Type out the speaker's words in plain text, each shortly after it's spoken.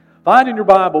Find in your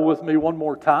Bible with me one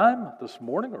more time this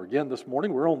morning, or again this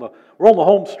morning. We're on the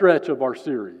home stretch of our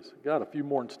series. Got a few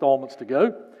more installments to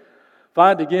go.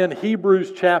 Find again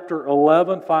Hebrews chapter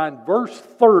 11. Find verse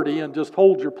 30 and just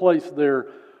hold your place there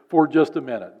for just a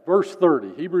minute. Verse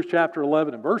 30. Hebrews chapter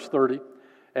 11 and verse 30,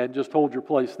 and just hold your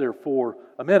place there for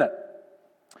a minute.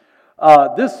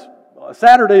 This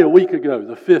Saturday a week ago,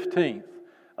 the 15th,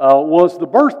 was the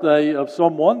birthday of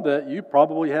someone that you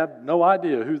probably have no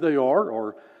idea who they are,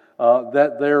 or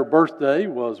that their birthday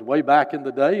was way back in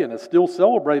the day and is still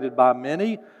celebrated by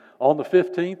many on the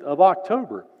 15th of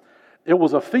October. It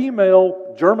was a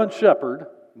female German Shepherd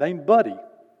named Buddy.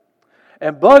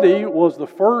 And Buddy was the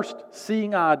first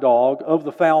seeing eye dog of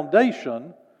the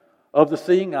foundation of the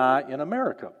seeing eye in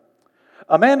America.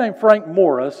 A man named Frank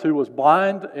Morris, who was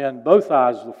blind in both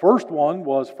eyes. The first one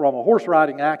was from a horse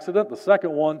riding accident. The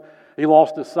second one, he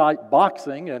lost his sight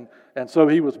boxing, and so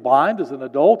he was blind as an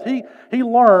adult. He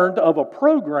learned of a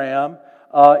program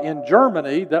in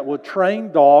Germany that would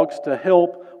train dogs to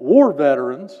help war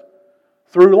veterans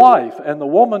through life. And the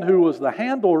woman who was the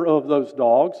handler of those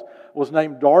dogs was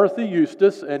named Dorothy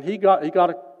Eustace, and he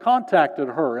contacted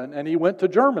her, and he went to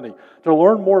Germany to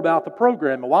learn more about the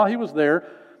program. And while he was there,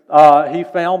 he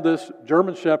found this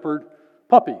German Shepherd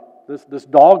puppy, this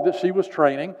dog that she was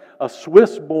training, a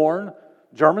Swiss-born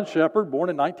German Shepherd, born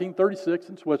in 1936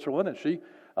 in Switzerland, and she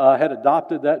had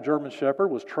adopted that German Shepherd,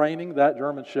 was training that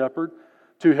German Shepherd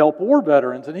to help war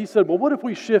veterans. And he said, well, what if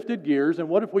we shifted gears, and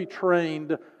what if we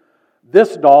trained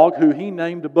this dog, who he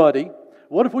named Buddy,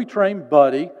 what if we trained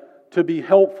Buddy to be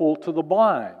helpful to the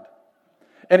blind?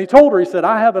 And he told her, he said,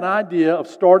 I have an idea of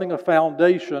starting a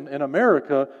foundation in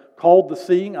America called the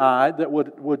Seeing Eye that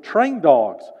would train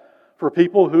dogs for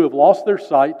people who have lost their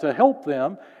sight to help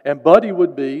them, and Buddy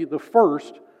would be the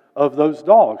first of those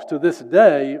dogs. To this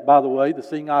day, by the way, the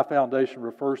Seeing Eye Foundation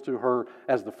refers to her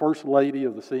as the First Lady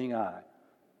of the Seeing Eye.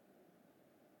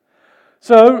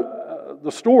 So,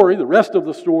 the rest of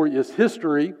the story is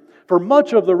history. For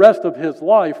much of the rest of his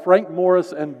life, Frank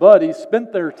Morris and Buddy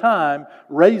spent their time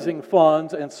raising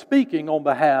funds and speaking on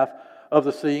behalf of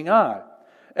the Seeing Eye.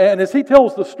 And as he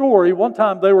tells the story, one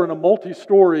time they were in a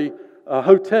multi-story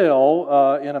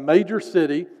hotel in a major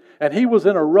city, and he was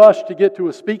in a rush to get to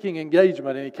a speaking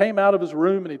engagement, and he came out of his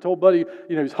room and he told Buddy,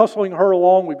 he's hustling her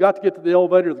along, we've got to get to the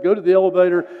elevator. Go to the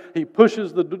elevator, he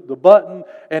pushes the button,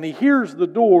 and he hears the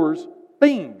doors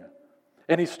bing,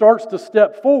 and he starts to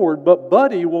step forward, but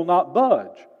Buddy will not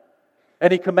budge.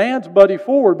 And he commands Buddy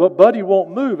forward, but Buddy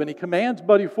won't move. And he commands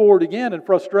Buddy forward again in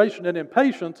frustration and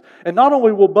impatience. And not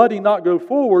only will Buddy not go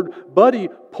forward, Buddy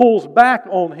pulls back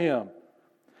on him.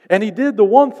 And he did the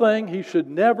one thing he should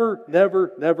never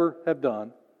have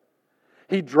done.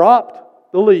 He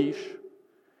dropped the leash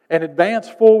and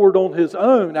advanced forward on his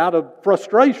own out of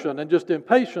frustration and just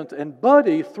impatience. And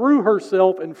Buddy threw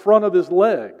herself in front of his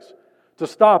legs to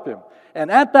stop him. And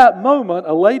at that moment,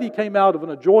 a lady came out of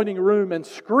an adjoining room and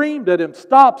screamed at him,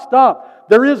 "Stop!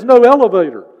 There is no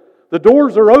elevator. The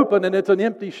doors are open and it's an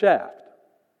empty shaft."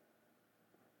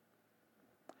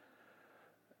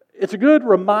 It's a good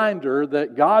reminder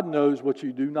that God knows what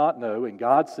you do not know and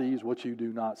God sees what you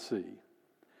do not see.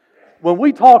 When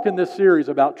we talk in this series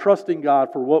about trusting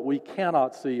God for what we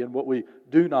cannot see and what we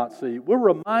do not see, we're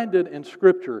reminded in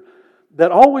Scripture that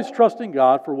always trusting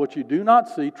God for what you do not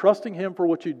see, trusting Him for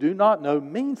what you do not know,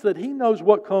 means that He knows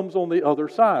what comes on the other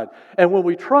side. And when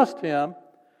we trust Him,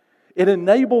 it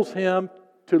enables Him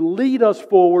to lead us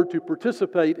forward, to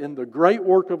participate in the great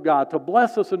work of God, to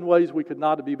bless us in ways we could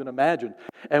not have even imagined.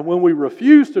 And when we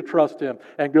refuse to trust Him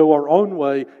and go our own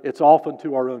way, it's often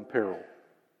to our own peril.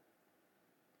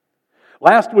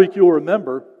 Last week, you'll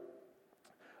remember,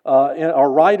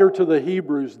 our writer to the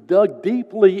Hebrews dug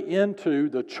deeply into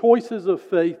the choices of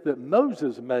faith that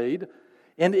Moses made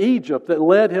in Egypt that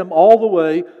led him all the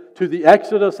way to the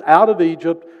Exodus out of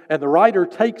Egypt. And the writer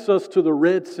takes us to the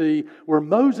Red Sea where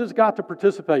Moses got to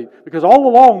participate. Because all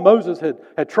along Moses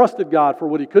had trusted God for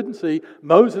what he couldn't see.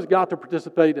 Moses got to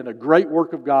participate in a great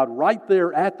work of God right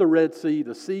there at the Red Sea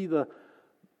to see the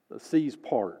seas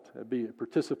part.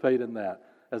 Participate in that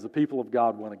as the people of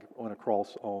God went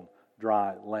across on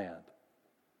dry land.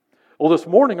 Well, this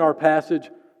morning our passage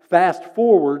fast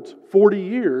forwards 40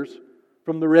 years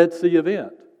from the Red Sea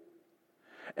event.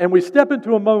 And we step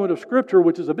into a moment of Scripture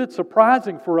which is a bit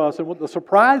surprising for us. And what the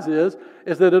surprise is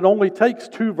that it only takes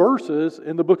 2 verses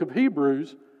in the book of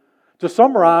Hebrews to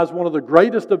summarize one of the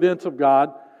greatest events of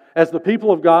God as the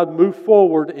people of God move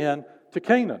forward into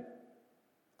Canaan.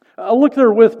 Look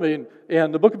there with me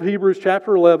in the book of Hebrews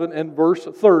chapter 11 and verse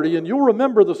 30, and you'll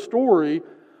remember the story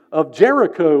of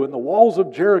Jericho, and the walls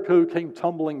of Jericho came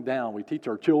tumbling down. We teach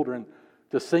our children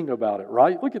to sing about it,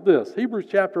 right? Look at this, Hebrews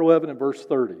chapter 11 and verse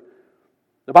 30.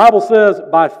 The Bible says,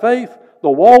 by faith the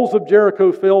walls of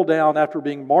Jericho fell down after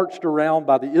being marched around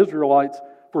by the Israelites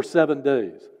for 7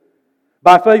 days.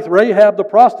 By faith Rahab the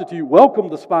prostitute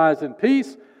welcomed the spies in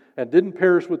peace and didn't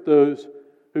perish with those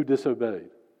who disobeyed.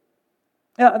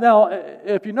 Now,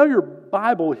 if you know your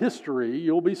Bible history,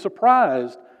 you'll be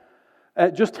surprised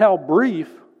at just how brief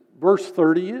verse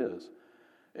 30 is.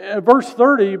 Verse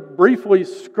 30 briefly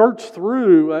skirts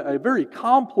through a very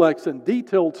complex and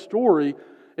detailed story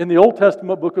in the Old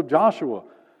Testament book of Joshua.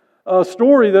 A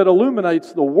story that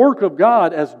illuminates the work of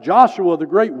God as Joshua, the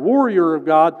great warrior of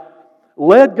God,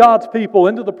 led God's people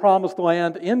into the promised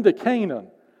land, into Canaan,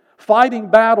 fighting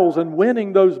battles and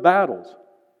winning those battles.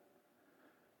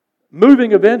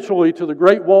 Moving eventually to the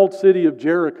great walled city of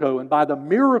Jericho, and by the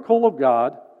miracle of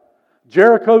God,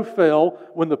 Jericho fell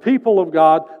when the people of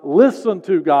God listened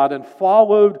to God and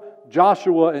followed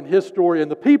Joshua and his story. And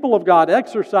the people of God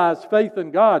exercised faith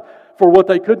in God for what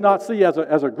they could not see as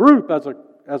a group,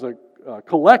 as a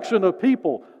collection of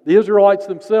people. The Israelites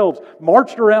themselves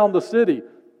marched around the city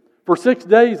for 6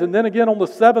 days, and then again on the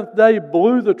 7th day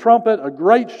blew the trumpet, a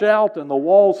great shout, and the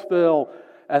walls fell,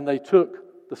 and they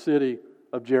took the city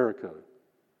of Jericho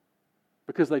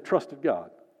because they trusted God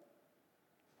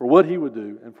for what He would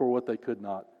do and for what they could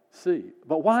not see.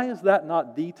 But why is that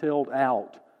not detailed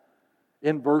out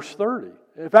in verse 30?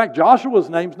 In fact, Joshua's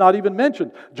name's not even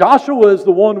mentioned. Joshua is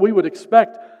the one we would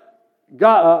expect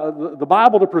God, the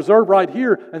Bible to preserve right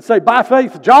here and say, by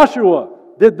faith Joshua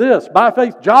did this. By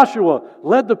faith Joshua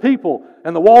led the people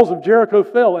and the walls of Jericho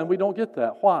fell. And we don't get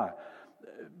that. Why?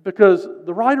 Because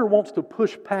the writer wants to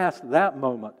push past that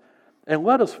moment and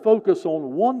let us focus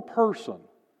on one person,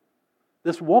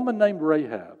 this woman named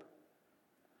Rahab,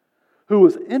 who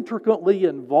was intricately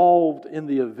involved in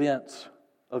the events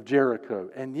of Jericho,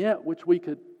 and yet which we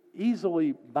could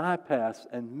easily bypass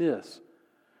and miss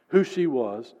who she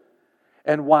was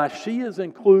and why she is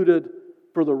included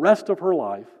for the rest of her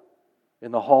life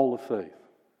in the Hall of Faith,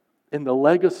 in the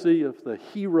legacy of the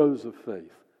heroes of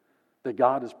faith that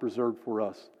God has preserved for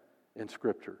us in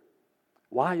Scripture.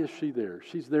 Why is she there?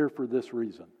 She's there for this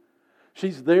reason.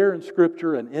 She's there in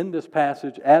Scripture and in this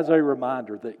passage as a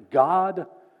reminder that God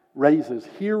raises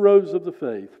heroes of the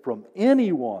faith from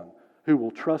anyone who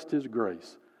will trust His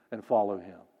grace and follow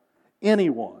Him.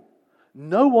 Anyone.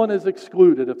 No one is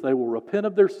excluded if they will repent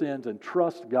of their sins and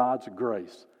trust God's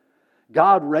grace.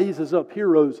 God raises up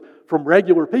heroes from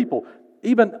regular people,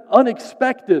 even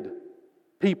unexpected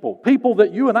people, people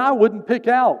that you and I wouldn't pick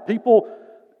out, people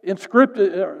in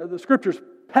the Scriptures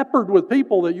peppered with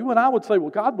people that you and I would say, well,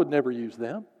 God would never use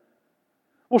them.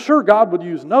 Well, sure, God would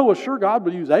use Noah, sure, God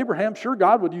would use Abraham, sure,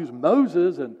 God would use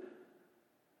Moses,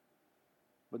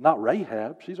 but not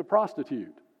Rahab. She's a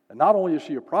prostitute. And not only is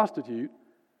she a prostitute,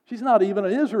 she's not even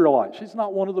an Israelite. She's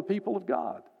not one of the people of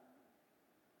God.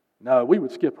 No, we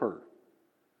would skip her.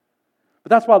 But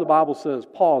that's why the Bible says,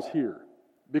 pause here,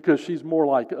 because she's more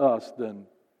like us than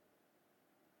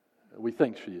we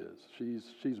think she is.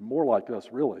 She's more like us,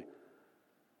 really,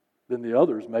 than the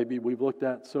others maybe we've looked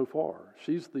at so far.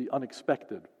 She's the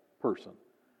unexpected person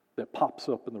that pops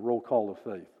up in the roll call of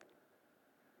faith.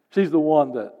 She's the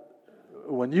one that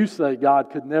when you say God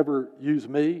could never use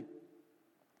me,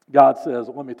 God says,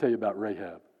 let me tell you about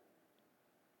Rahab.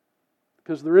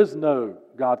 Because there is no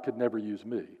God could never use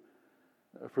me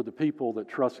for the people that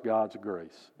trust God's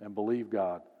grace and believe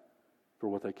God for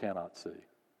what they cannot see.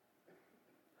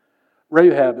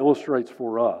 Rahab illustrates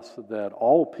for us that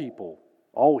all people,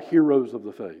 all heroes of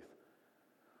the faith,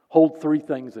 hold three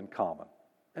things in common.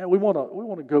 And we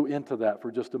want to go into that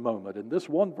for just a moment in this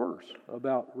one verse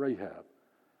about Rahab.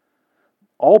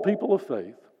 All people of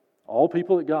faith, all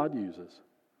people that God uses,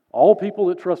 all people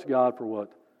that trust God for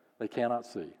what they cannot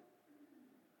see,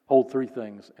 hold three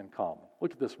things in common.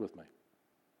 Look at this with me.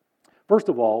 First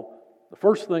of all, the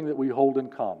first thing that we hold in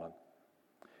common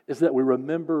is that we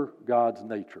remember God's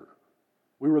nature.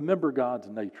 We remember God's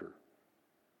nature.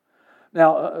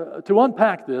 Now, to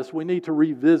unpack this, we need to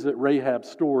revisit Rahab's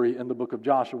story in the book of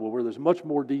Joshua, where there's much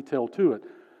more detail to it.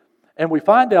 And we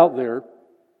find out there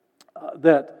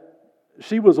that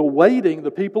she was awaiting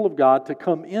the people of God to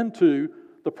come into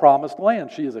the promised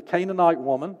land. She is a Canaanite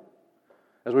woman.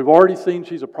 As we've already seen,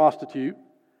 she's a prostitute.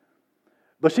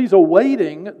 But she's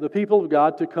awaiting the people of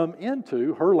God to come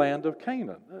into her land of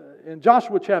Canaan. In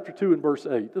Joshua chapter 2 and verse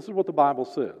 8, this is what the Bible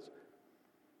says.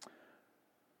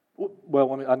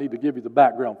 Well, I need to give you the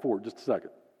background for it just a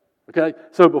second. Okay?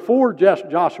 So before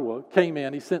Joshua came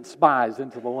in, he sent spies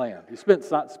into the land. He sent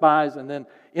spies and then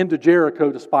into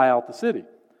Jericho to spy out the city.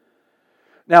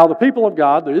 Now, the people of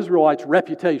God, the Israelites'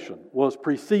 reputation was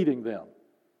preceding them.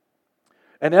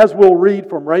 And as we'll read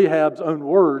from Rahab's own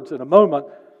words in a moment,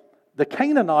 the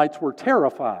Canaanites were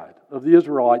terrified of the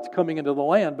Israelites coming into the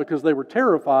land because they were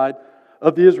terrified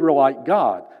of the Israelite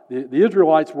God. The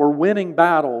Israelites were winning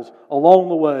battles along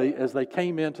the way as they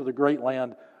came into the great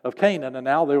land of Canaan, and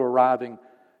now they were arriving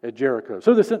at Jericho.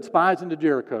 So they sent spies into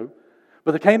Jericho,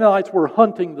 but the Canaanites were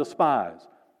hunting the spies.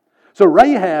 So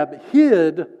Rahab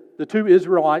hid the 2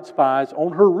 Israelite spies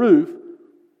on her roof,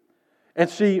 and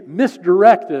she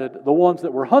misdirected the ones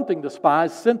that were hunting the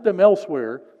spies, sent them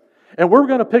elsewhere. And we're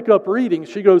going to pick up reading.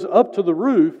 She goes up to the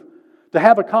roof to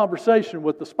have a conversation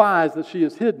with the spies that she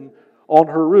has hidden on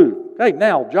her roof. Okay,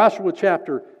 now, Joshua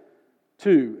chapter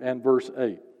 2 and verse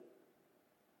 8.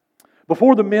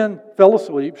 Before the men fell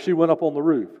asleep, she went up on the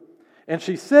roof. And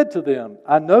she said to them,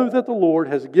 I know that the Lord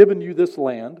has given you this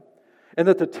land, and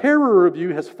that the terror of you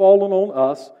has fallen on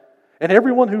us, and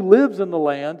everyone who lives in the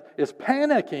land is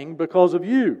panicking because of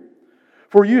you.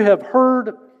 For we have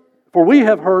heard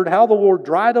how the Lord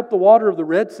dried up the water of the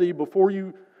Red Sea before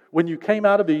you when you came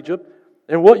out of Egypt,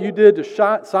 and what you did to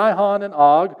Sihon and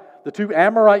Og, the 2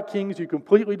 Amorite kings you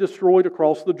completely destroyed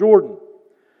across the Jordan.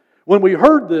 When we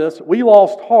heard this, we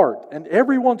lost heart, and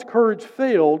everyone's courage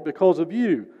failed because of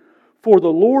you. For the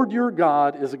Lord your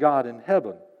God is a God in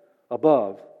heaven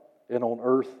above and on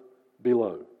earth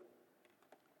below.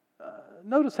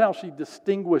 Notice how she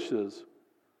distinguishes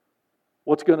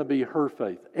what's going to be her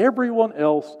faith. Everyone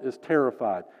else is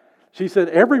terrified. She said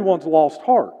everyone's lost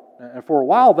heart. And for a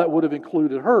while that would have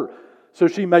included her. So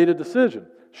she made a decision.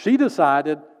 She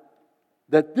decided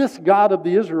that this God of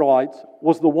the Israelites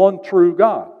was the one true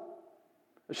God.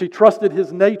 She trusted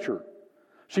His nature.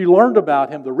 She learned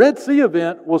about Him. The Red Sea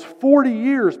event was 40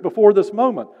 years before this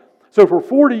moment. So for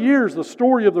 40 years the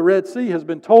story of the Red Sea has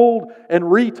been told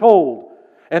and retold.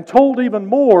 And told even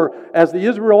more as the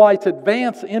Israelites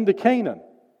advance into Canaan.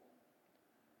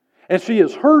 And she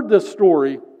has heard this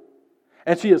story,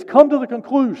 and she has come to the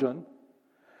conclusion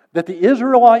that the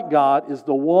Israelite God is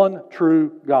the one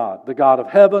true God, the God of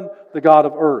heaven, the God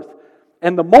of earth.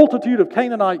 And the multitude of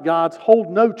Canaanite gods hold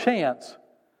no chance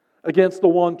against the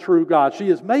one true God. She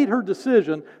has made her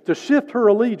decision to shift her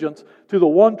allegiance to the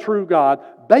one true God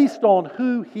based on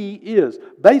who He is,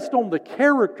 based on the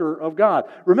character of God.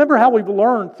 Remember how we've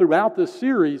learned throughout this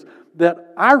series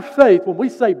that our faith, when we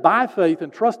say by faith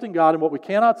and trusting God in what we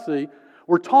cannot see,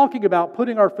 we're talking about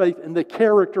putting our faith in the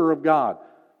character of God.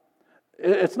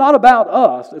 It's not about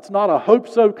us. It's not a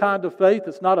hope-so kind of faith.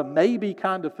 It's not a maybe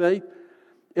kind of faith.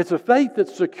 It's a faith that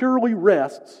securely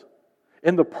rests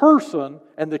in the person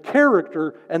and the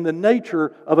character and the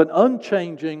nature of an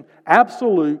unchanging,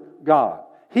 absolute God.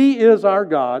 He is our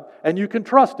God, and you can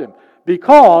trust Him.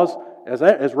 Because,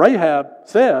 as Rahab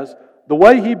says, the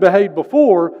way He behaved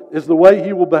before is the way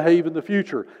He will behave in the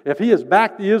future. If He has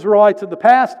backed the Israelites in the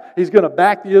past, He's going to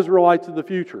back the Israelites in the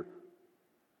future.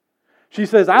 She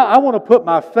says, I want to put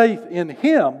my faith in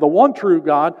Him, the one true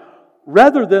God,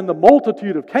 rather than the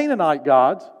multitude of Canaanite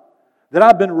gods that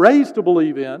I've been raised to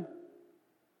believe in,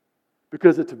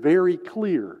 because it's very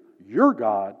clear your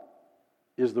God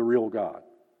is the real God,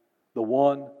 the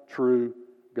one true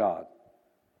God.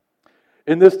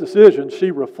 In this decision,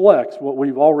 she reflects what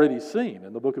we've already seen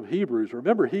in the book of Hebrews.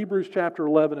 Remember Hebrews chapter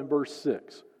 11 and verse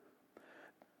 6.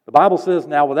 The Bible says,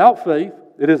 now without faith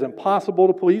it is impossible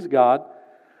to please God,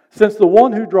 since the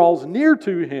one who draws near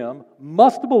to Him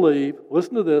must believe,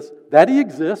 listen to this, that He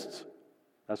exists.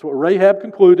 That's what Rahab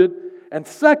concluded. And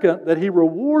second, that He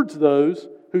rewards those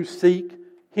who seek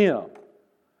Him.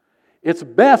 It's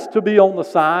best to be on the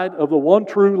side of the one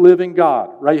true living God,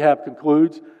 Rahab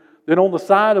concludes, than on the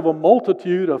side of a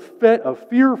multitude of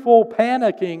fearful,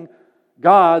 panicking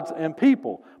gods and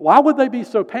people. Why would they be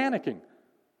so panicking?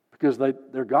 Because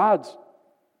their gods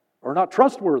are not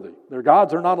trustworthy. Their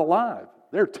gods are not alive.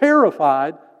 They're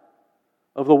terrified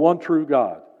of the one true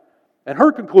God. And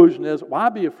her conclusion is, why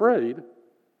be afraid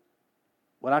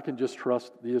when I can just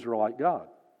trust the Israelite God?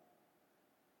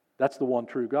 That's the one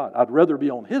true God. I'd rather be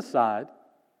on His side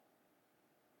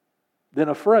than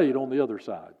afraid on the other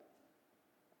side.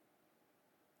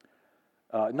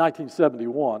 In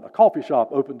 1971, a coffee shop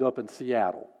opened up in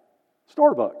Seattle,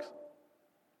 Starbucks,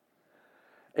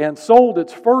 and sold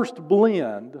its first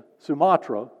blend,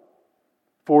 Sumatra,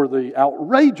 for the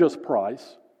outrageous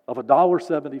price of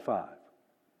 $1.75.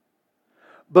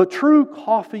 But true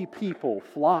coffee people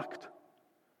flocked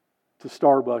to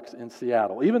Starbucks in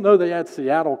Seattle. Even though they had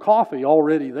Seattle coffee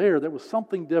already there was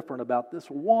something different about this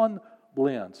one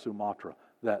blend, Sumatra,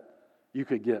 that you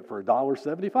could get for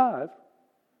 $1.75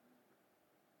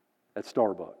 at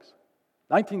Starbucks.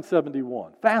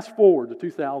 1971. Fast forward to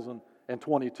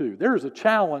 2022. There is a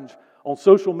challenge on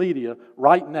social media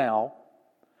right now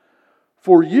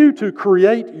for you to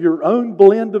create your own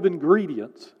blend of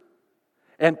ingredients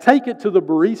and take it to the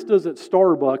baristas at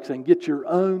Starbucks and get your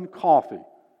own coffee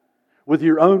with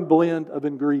your own blend of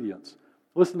ingredients.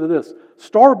 Listen to this.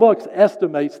 Starbucks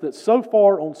estimates that so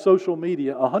far on social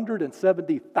media,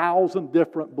 170,000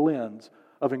 different blends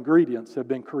of ingredients have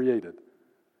been created.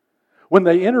 When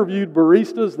they interviewed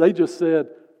baristas, they just said,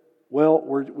 well,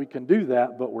 we can do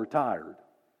that, but we're tired.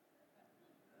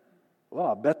 Well,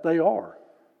 I bet they are.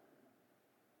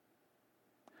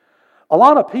 A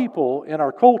lot of people in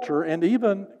our culture, and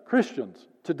even Christians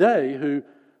today, who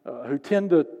tend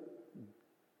to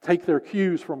take their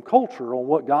cues from culture on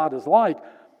what God is like,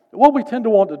 what we tend to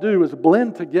want to do is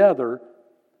blend together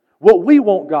what we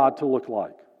want God to look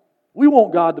like. We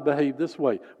want God to behave this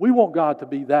way. We want God to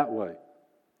be that way.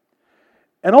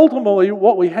 And ultimately,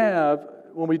 what we have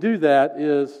when we do that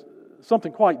is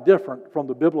something quite different from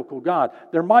the biblical God.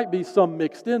 There might be some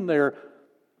mixed in there,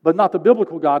 but not the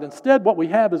biblical God. Instead, what we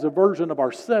have is a version of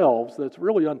ourselves that's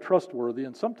really untrustworthy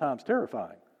and sometimes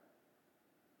terrifying.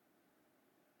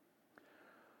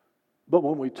 But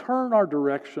when we turn our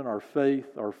direction, our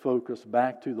faith, our focus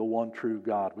back to the one true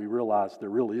God, we realize there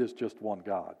really is just one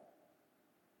God.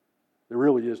 There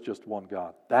really is just one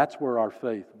God. That's where our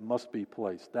faith must be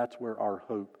placed. That's where our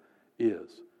hope is.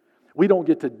 We don't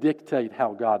get to dictate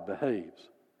how God behaves.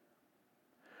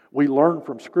 We learn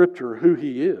from Scripture who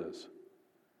He is.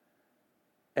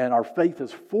 And our faith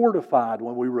is fortified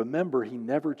when we remember He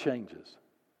never changes.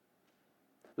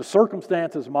 The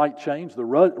circumstances might change. The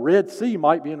Red Sea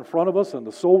might be in front of us and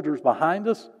the soldiers behind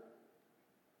us.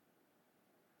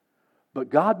 But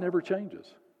God never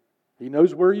changes. He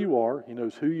knows where you are. He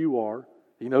knows who you are.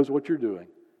 He knows what you're doing.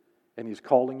 And He's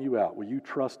calling you out. Will you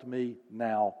trust me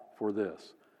now for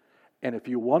this? And if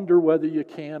you wonder whether you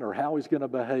can or how He's going to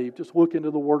behave, just look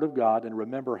into the Word of God and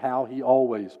remember how He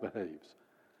always behaves.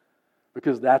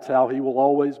 Because that's how He will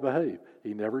always behave.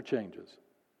 He never changes.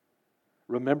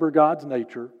 Remember God's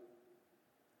nature.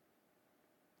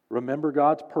 Remember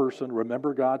God's person.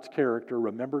 Remember God's character.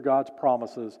 Remember God's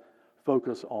promises.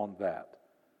 Focus on that.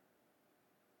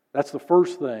 That's the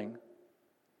first thing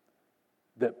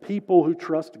that people who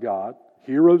trust God,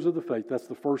 heroes of the faith, that's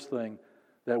the first thing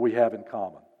that we have in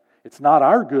common. It's not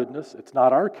our goodness, it's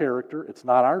not our character, it's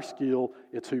not our skill,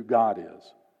 it's who God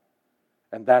is.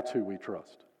 And that's who we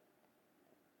trust.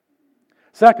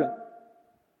 Second,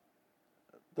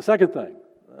 the second thing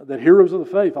that heroes of the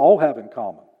faith all have in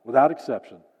common, without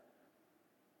exception,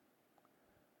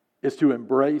 is to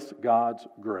embrace God's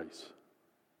grace.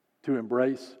 To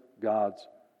embrace God's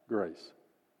grace.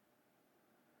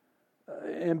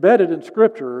 Embedded in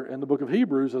Scripture, in the book of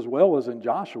Hebrews as well as in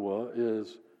Joshua,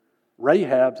 is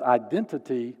Rahab's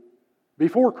identity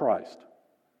before Christ.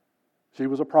 She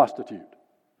was a prostitute.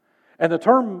 And the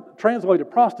term translated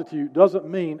prostitute doesn't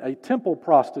mean a temple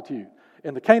prostitute.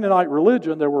 In the Canaanite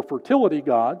religion, there were fertility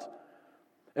gods,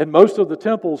 and most of the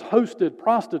temples hosted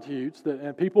prostitutes,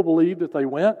 and people believed if they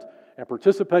went and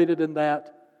participated in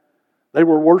that, they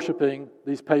were worshiping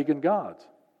these pagan gods.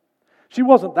 She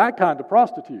wasn't that kind of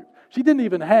prostitute. She didn't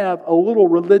even have a little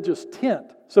religious tint,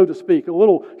 so to speak, a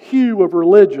little hue of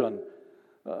religion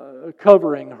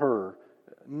covering her.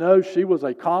 No, she was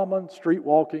a common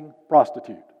street-walking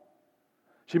prostitute.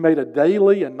 She made a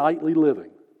daily and nightly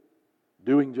living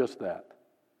doing just that.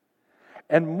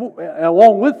 And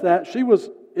along with that, she was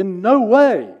in no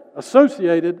way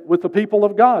associated with the people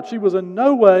of God. She was in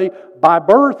no way, by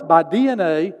birth, by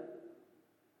DNA,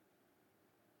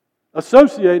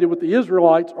 associated with the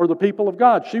Israelites or the people of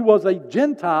God. She was a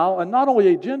Gentile, and not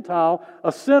only a Gentile,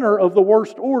 a sinner of the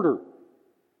worst order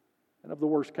and of the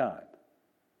worst kind.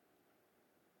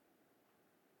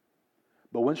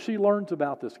 But when she learns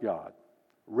about this God,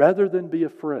 rather than be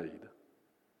afraid,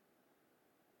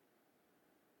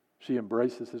 she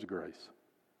embraces His grace.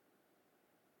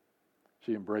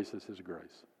 She embraces His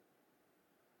grace.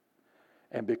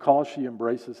 And because she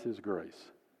embraces His grace,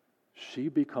 she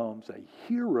becomes a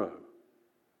hero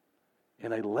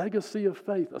in a legacy of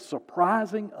faith, a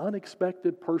surprising,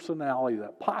 unexpected personality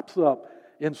that pops up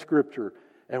in Scripture,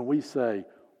 and we say,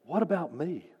 what about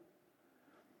me?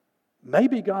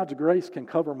 Maybe God's grace can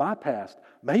cover my past.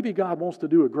 Maybe God wants to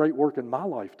do a great work in my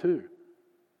life too.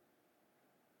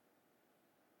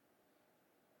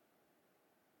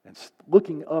 And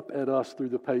looking up at us through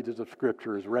the pages of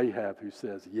Scripture is Rahab, who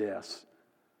says, yes,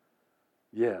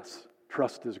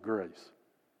 trust His grace.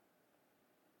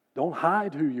 Don't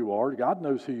hide who you are. God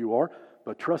knows who you are,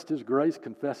 but trust His grace.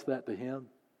 Confess that to Him.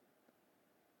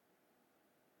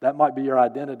 That might be your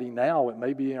identity now. It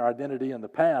may be your identity in the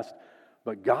past,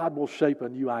 but God will shape a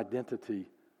new identity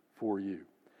for you.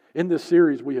 In this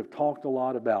series, we have talked a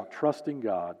lot about trusting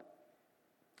God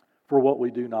for what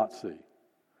we do not see.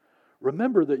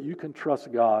 Remember that you can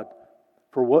trust God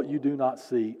for what you do not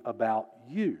see about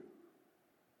you.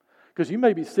 Because you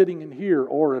may be sitting in here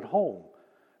or at home,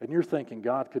 and you're thinking,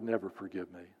 God could never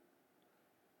forgive me.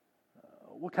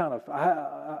 What kind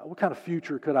of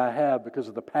future could I have because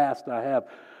of the past I have?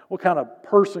 What kind of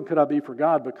person could I be for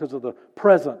God because of the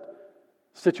present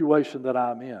situation that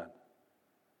I'm in?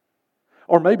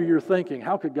 Or maybe you're thinking,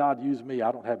 how could God use me?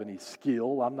 I don't have any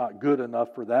skill. I'm not good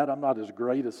enough for that. I'm not as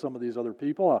great as some of these other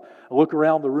people. I look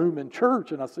around the room in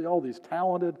church and I see all these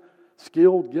talented,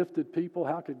 skilled, gifted people.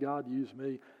 How could God use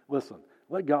me? Listen,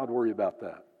 let God worry about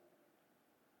that.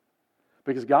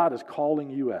 Because God is calling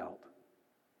you out.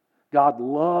 God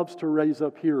loves to raise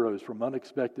up heroes from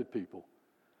unexpected people.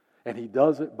 And He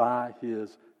does it by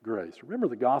His grace. Remember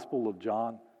the Gospel of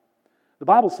John? The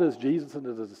Bible says Jesus and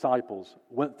His disciples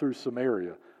went through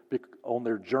Samaria on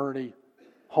their journey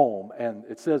home. And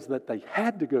it says that they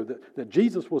had to go, that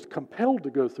Jesus was compelled to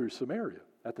go through Samaria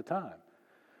at the time.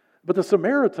 But the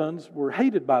Samaritans were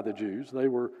hated by the Jews. They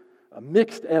were a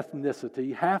mixed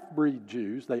ethnicity, half-breed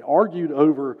Jews. They argued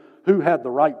over who had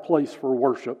the right place for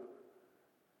worship.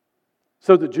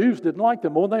 So the Jews didn't like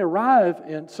them. When they arrive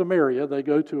in Samaria, they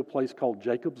go to a place called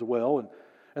Jacob's Well.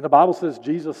 And the Bible says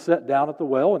Jesus sat down at the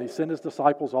well and He sent His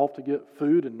disciples off to get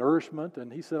food and nourishment.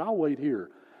 And He said, I'll wait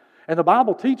here. And the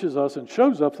Bible teaches us and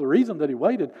shows us the reason that He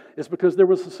waited is because there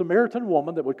was a Samaritan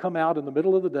woman that would come out in the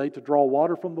middle of the day to draw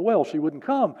water from the well. She wouldn't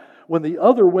come when the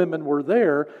other women were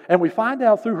there. And we find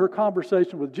out through her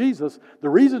conversation with Jesus, the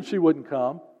reason she wouldn't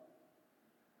come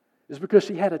is because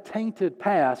she had a tainted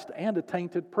past and a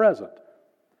tainted present.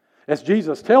 As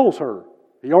Jesus tells her,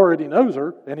 He already knows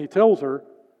her, and He tells her,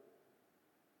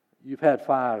 you've had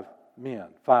 5 men,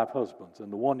 5 husbands,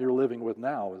 and the one you're living with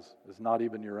now is not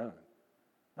even your own.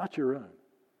 Not your own.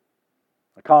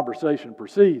 A conversation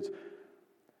proceeds,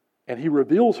 and He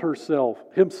reveals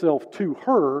Himself to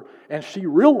her, and she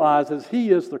realizes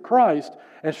He is the Christ,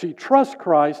 and she trusts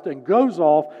Christ and goes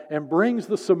off and brings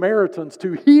the Samaritans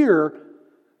to hear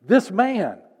this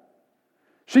man.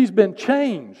 She's been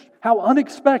changed. How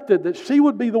unexpected that she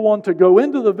would be the one to go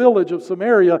into the village of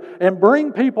Samaria and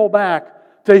bring people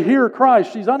back to hear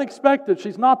Christ. She's unexpected.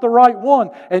 She's not the right one.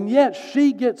 And yet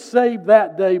she gets saved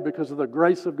that day because of the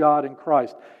grace of God in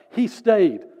Christ. He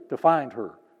stayed to find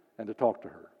her and to talk to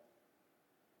her.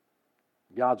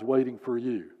 God's waiting for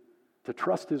you to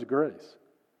trust His grace.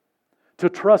 To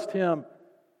trust Him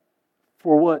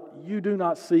for what you do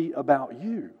not see about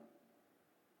you.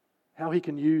 How He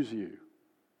can use you.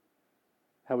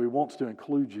 How He wants to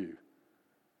include you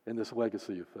in this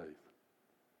legacy of faith.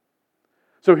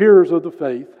 So hearers of the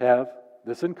faith have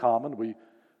this in common. We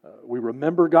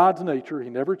remember God's nature. He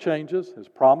never changes. His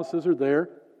promises are there.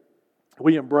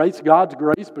 We embrace God's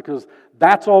grace because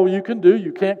that's all you can do.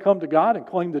 You can't come to God and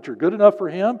claim that you're good enough for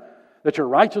Him, that you're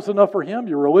righteous enough for Him,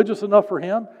 you're religious enough for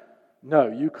Him. No,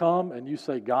 you come and you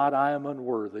say, God, I am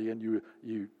unworthy, and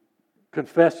you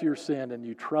confess your sin and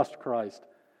you trust Christ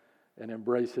and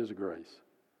embrace His grace.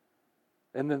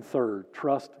 And then third,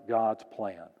 trust God's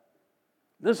plan.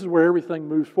 This is where everything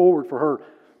moves forward for her.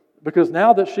 Because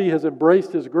now that she has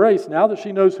embraced His grace, now that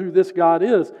she knows who this God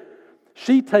is,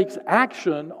 she takes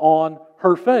action on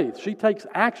her faith. She takes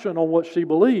action on what she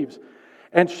believes.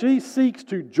 And she seeks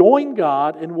to join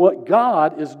God in what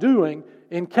God is doing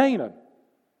in Canaan.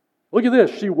 Look at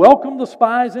this. She welcomed the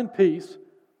spies in peace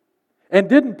and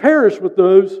didn't perish with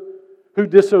those who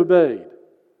disobeyed.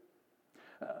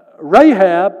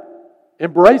 Rahab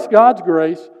embraced God's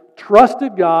grace,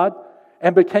 trusted God,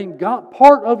 and became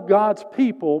part of God's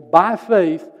people by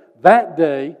faith that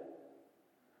day,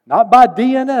 not by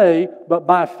DNA, but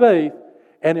by faith,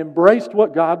 and embraced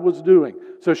what God was doing.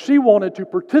 So she wanted to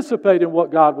participate in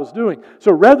what God was doing.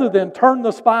 So rather than turn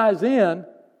the spies in,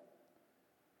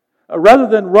 rather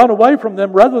than run away from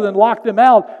them, rather than lock them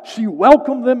out, she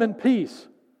welcomed them in peace.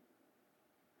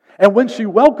 And when she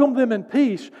welcomed them in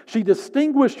peace, she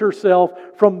distinguished herself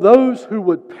from those who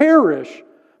would perish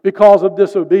because of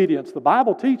disobedience. The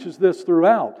Bible teaches this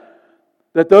throughout,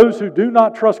 that those who do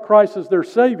not trust Christ as their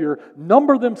Savior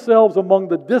number themselves among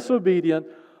the disobedient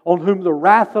on whom the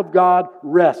wrath of God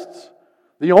rests.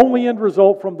 The only end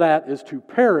result from that is to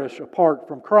perish apart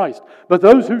from Christ. But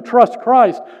those who trust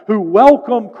Christ, who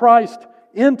welcome Christ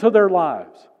into their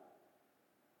lives,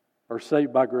 are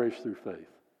saved by grace through faith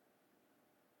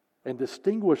and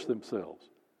distinguish themselves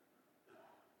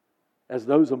as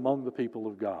those among the people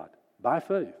of God. By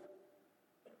faith.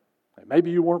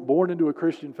 Maybe you weren't born into a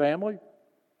Christian family.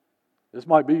 This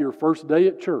might be your first day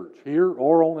at church, here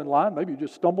or online. Maybe you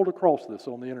just stumbled across this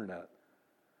on the internet.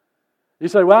 You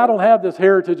say, well, I don't have this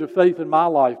heritage of faith in my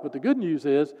life. But the good news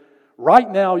is, right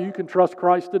now you can trust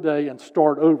Christ today and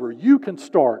start over. You can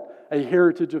start a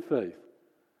heritage of faith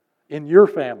in your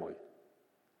family.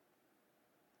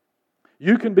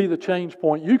 You can be the change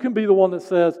point. You can be the one that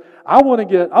says, I want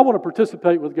to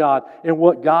participate with God in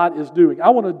what God is doing. I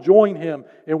want to join Him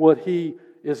in what He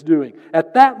is doing.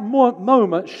 At that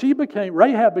moment,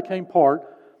 Rahab became part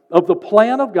of the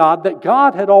plan of God that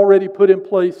God had already put in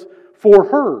place for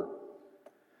her.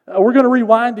 We're going to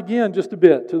rewind again just a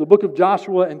bit to the book of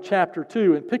Joshua in chapter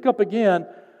 2 and pick up again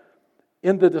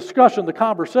in the discussion, the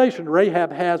conversation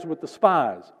Rahab has with the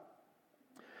spies.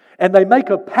 And they make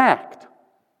a pact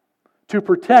to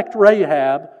protect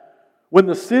Rahab when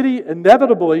the city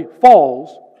inevitably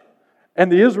falls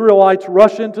and the Israelites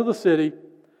rush into the city,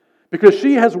 because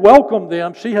she has welcomed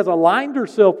them. She has aligned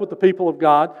herself with the people of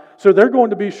God, so they're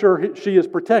going to be sure she is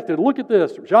protected. Look at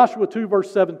this, Joshua 2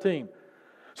 verse 17.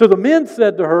 So the men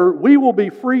said to her, we will be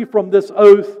free from this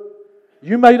oath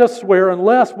you made us swear,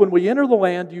 unless when we enter the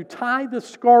land you tie this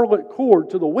scarlet cord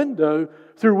to the window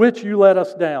through which you let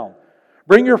us down.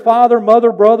 Bring your father,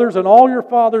 mother, brothers, and all your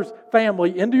father's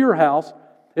family into your house.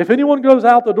 If anyone goes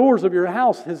out the doors of your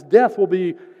house, his death will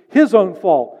be his own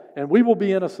fault, and we will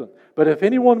be innocent. But if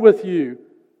anyone with you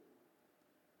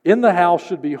in the house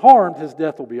should be harmed, his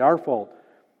death will be our fault.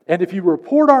 And if you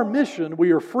report our mission,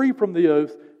 we are free from the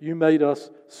oath you made us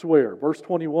swear. Verse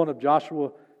 21 of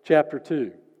Joshua chapter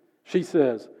 2. She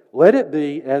says, let it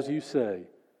be as you say.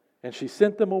 And she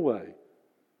sent them away.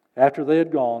 After they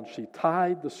had gone, she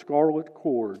tied the scarlet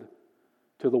cord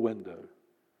to the window.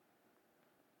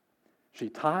 She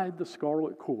tied the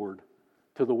scarlet cord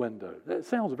to the window. That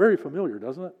sounds very familiar,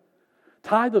 doesn't it?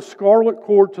 Tie the scarlet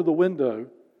cord to the window,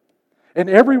 and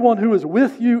everyone who is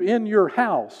with you in your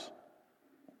house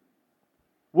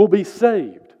will be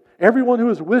saved. Everyone who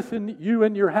is with you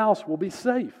in your house will be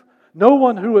safe. No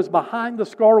one who is behind the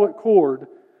scarlet cord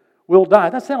will die.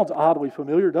 That sounds oddly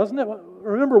familiar, doesn't it?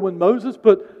 Remember when Moses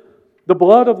put the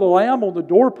blood of the lamb on the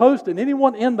doorpost, and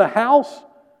anyone in the house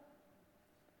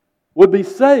would be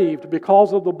saved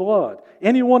because of the blood.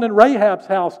 Anyone in Rahab's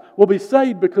house will be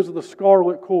saved because of the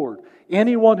scarlet cord.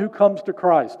 Anyone who comes to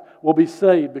Christ will be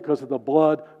saved because of the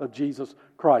blood of Jesus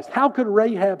Christ. How could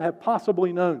Rahab have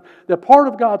possibly known that part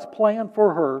of God's plan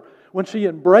for her, when she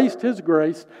embraced His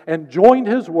grace and joined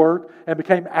His work and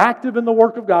became active in the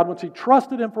work of God, when she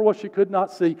trusted Him for what she could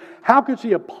not see, how could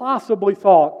she have possibly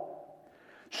thought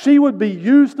she would be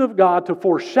used of God to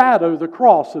foreshadow the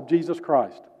cross of Jesus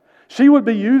Christ? She would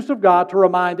be used of God to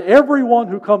remind everyone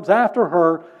who comes after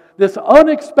her this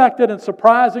unexpected and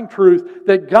surprising truth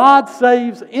that God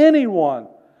saves anyone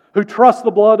who trusts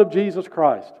the blood of Jesus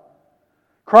Christ.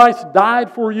 Christ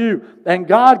died for you, and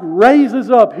God raises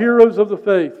up heroes of the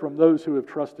faith from those who have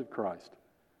trusted Christ.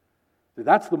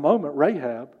 That's the moment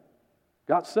Rahab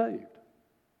got saved,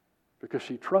 because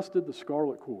she trusted the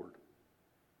scarlet cord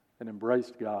and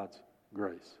embraced God's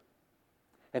grace.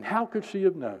 And how could she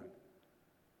have known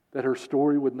that her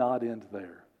story would not end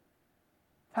there?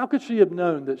 How could she have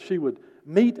known that she would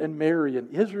meet and marry an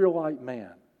Israelite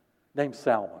man named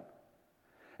Salmon?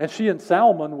 And she and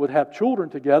Salmon would have children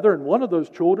together, and one of those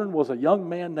children was a young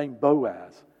man named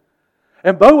Boaz.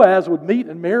 And Boaz would meet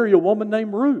and marry a woman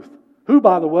named Ruth, who,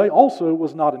 by the way, also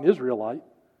was not an Israelite,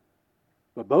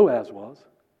 but Boaz was.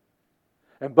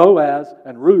 And Boaz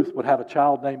and Ruth would have a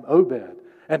child named Obed.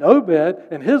 And Obed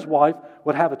and his wife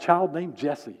would have a child named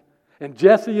Jesse. And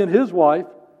Jesse and his wife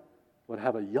would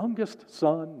have a youngest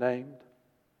son named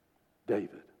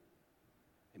David.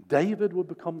 And David would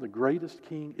become the greatest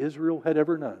king Israel had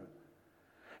ever known.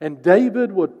 And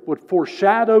David would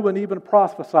foreshadow and even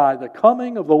prophesy the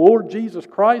coming of the Lord Jesus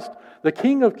Christ, the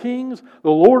King of kings,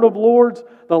 the Lord of lords,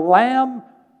 the Lamb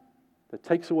that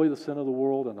takes away the sin of the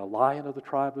world, and the Lion of the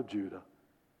tribe of Judah.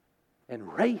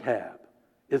 And Rahab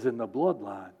is in the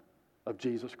bloodline of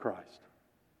Jesus Christ.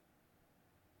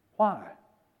 Why?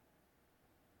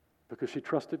 Because she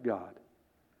trusted God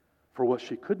for what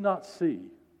she could not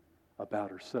see about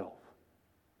herself.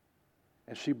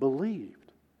 And she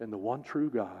believed in the one true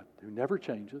God who never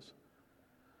changes,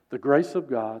 the grace of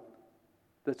God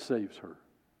that saves her,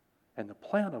 and the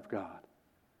plan of God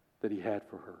that He had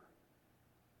for her.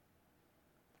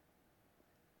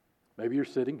 Maybe you're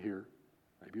sitting here,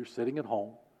 maybe you're sitting at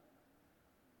home,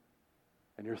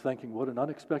 and you're thinking, what an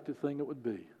unexpected thing it would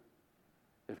be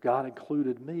if God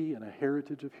included me in a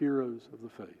heritage of heroes of the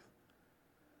faith.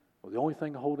 Well, the only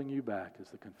thing holding you back is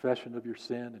the confession of your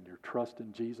sin and your trust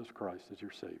in Jesus Christ as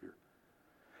your Savior.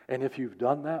 And if you've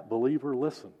done that, believer,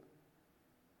 listen.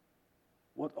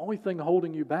 The only thing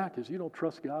holding you back is you don't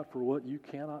trust God for what you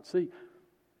cannot see.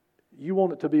 You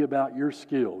want it to be about your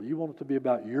skill. You want it to be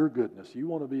about your goodness. You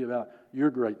want to be about your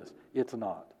greatness. It's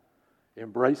not.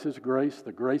 Embrace His grace,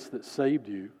 the grace that saved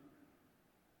you,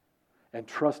 and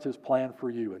trust His plan for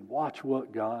you, and watch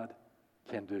what God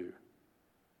can do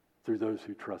through those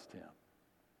who trust Him.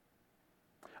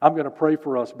 I'm going to pray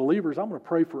for us. Believers, I'm going to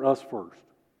pray for us first.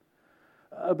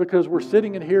 Because we're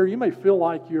sitting in here, you may feel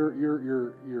like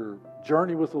your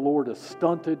journey with the Lord is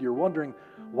stunted. You're wondering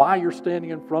why you're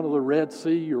standing in front of the Red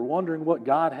Sea. You're wondering what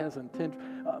God has intended.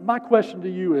 My question to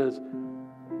you is,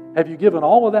 have you given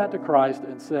all of that to Christ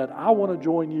and said, I want to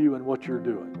join you in what you're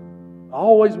doing? I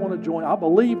always want to join. I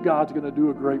believe God's going to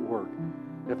do a great work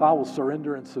if I will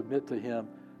surrender and submit to Him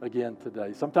again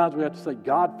today. Sometimes we have to say,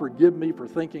 God, forgive me for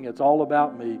thinking it's all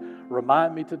about me.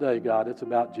 Remind me today, God, it's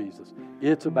about Jesus.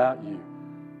 It's about you.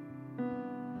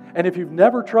 And if you've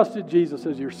never trusted Jesus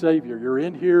as your Savior, you're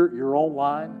in here, you're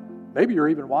online, maybe you're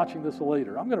even watching this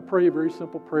later. I'm going to pray a very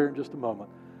simple prayer in just a moment.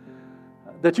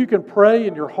 That you can pray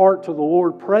in your heart to the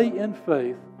Lord. Pray in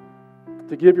faith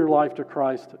to give your life to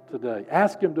Christ today.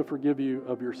 Ask Him to forgive you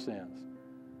of your sins.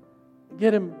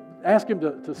 Ask Him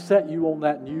to set you on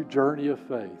that new journey of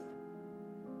faith.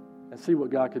 And see what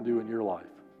God can do in your life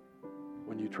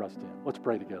when you trust Him. Let's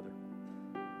pray together.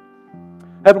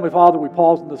 Heavenly Father, we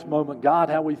pause in this moment. God,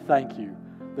 how we thank You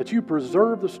that You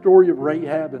preserved the story of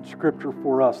Rahab in Scripture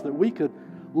for us, that we could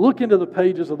look into the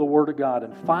pages of the Word of God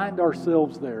and find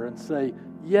ourselves there and say,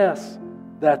 yes,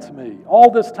 that's me. All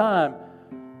this time,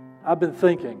 I've been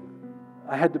thinking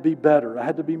I had to be better, I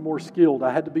had to be more skilled,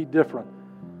 I had to be different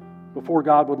before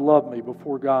God would love me,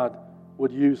 before God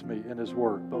would use me in His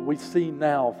Word. But we see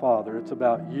now, Father, it's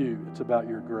about You, it's about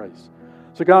Your grace.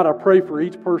 So God, I pray for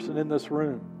each person in this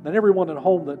room and everyone at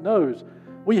home that knows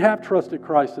we have trusted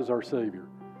Christ as our Savior.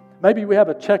 Maybe we have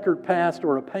a checkered past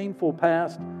or a painful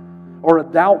past or a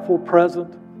doubtful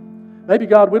present. Maybe,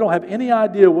 God, we don't have any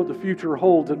idea what the future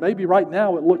holds, and maybe right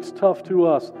now it looks tough to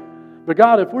us. But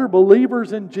God, if we're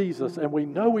believers in Jesus and we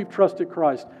know we've trusted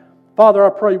Christ, Father, I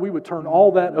pray we would turn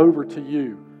all that over to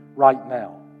You right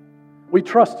now. We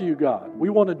trust You, God. We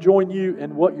want to join You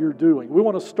in what You're doing. We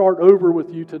want to start over with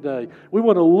You today. We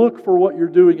want to look for what You're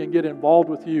doing and get involved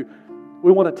with You.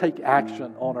 We want to take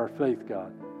action on our faith,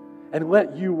 God, and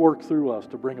let You work through us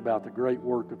to bring about the great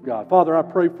work of God. Father, I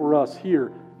pray for us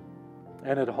here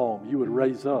and at home. You would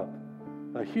raise up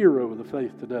a hero of the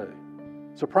faith today.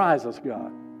 Surprise us,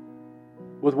 God,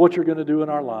 with what You're going to do in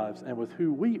our lives and with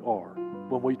who we are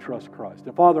when we trust Christ.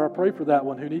 And Father, I pray for that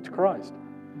one who needs Christ.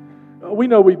 We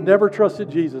know we've never trusted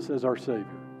Jesus as our Savior.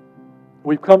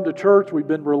 We've come to church, we've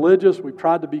been religious, we've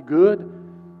tried to be good,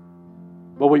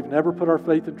 but we've never put our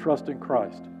faith and trust in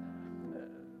Christ.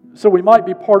 So we might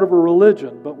be part of a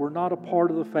religion, but we're not a part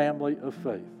of the family of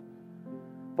faith.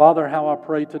 Father, how I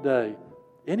pray today,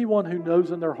 anyone who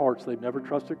knows in their hearts they've never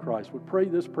trusted Christ would pray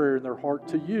this prayer in their heart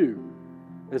to You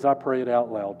as I pray it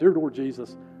out loud. Dear Lord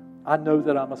Jesus, I know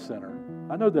that I'm a sinner.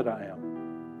 I know that I am.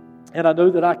 And I know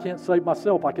that I can't save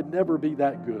myself. I could never be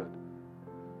that good.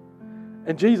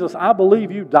 And Jesus, I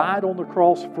believe You died on the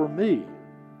cross for me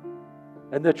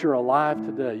and that You're alive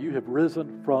today. You have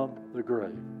risen from the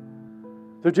grave.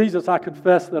 So Jesus, I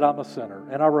confess that I'm a sinner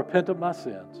and I repent of my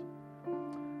sins.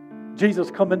 Jesus,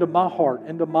 come into my heart,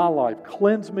 into my life.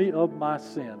 Cleanse me of my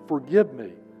sin. Forgive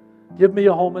me. Give me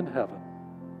a home in heaven.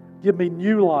 Give me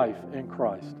new life in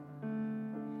Christ.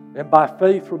 And by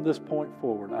faith from this point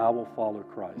forward, I will follow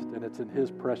Christ. And it's in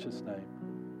His precious name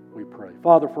we pray.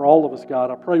 Father, for all of us, God,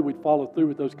 I pray we'd follow through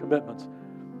with those commitments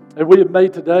that we have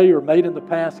made today or made in the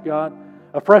past, God.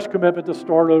 A fresh commitment to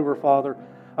start over, Father.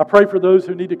 I pray for those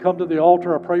who need to come to the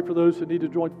altar. I pray for those who need to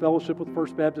join fellowship with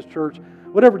First Baptist Church.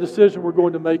 Whatever decision we're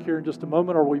going to make here in just a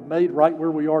moment or we've made right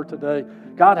where we are today,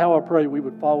 God, how I pray we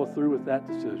would follow through with that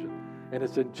decision. And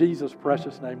it's in Jesus'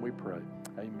 precious name we pray.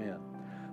 Amen.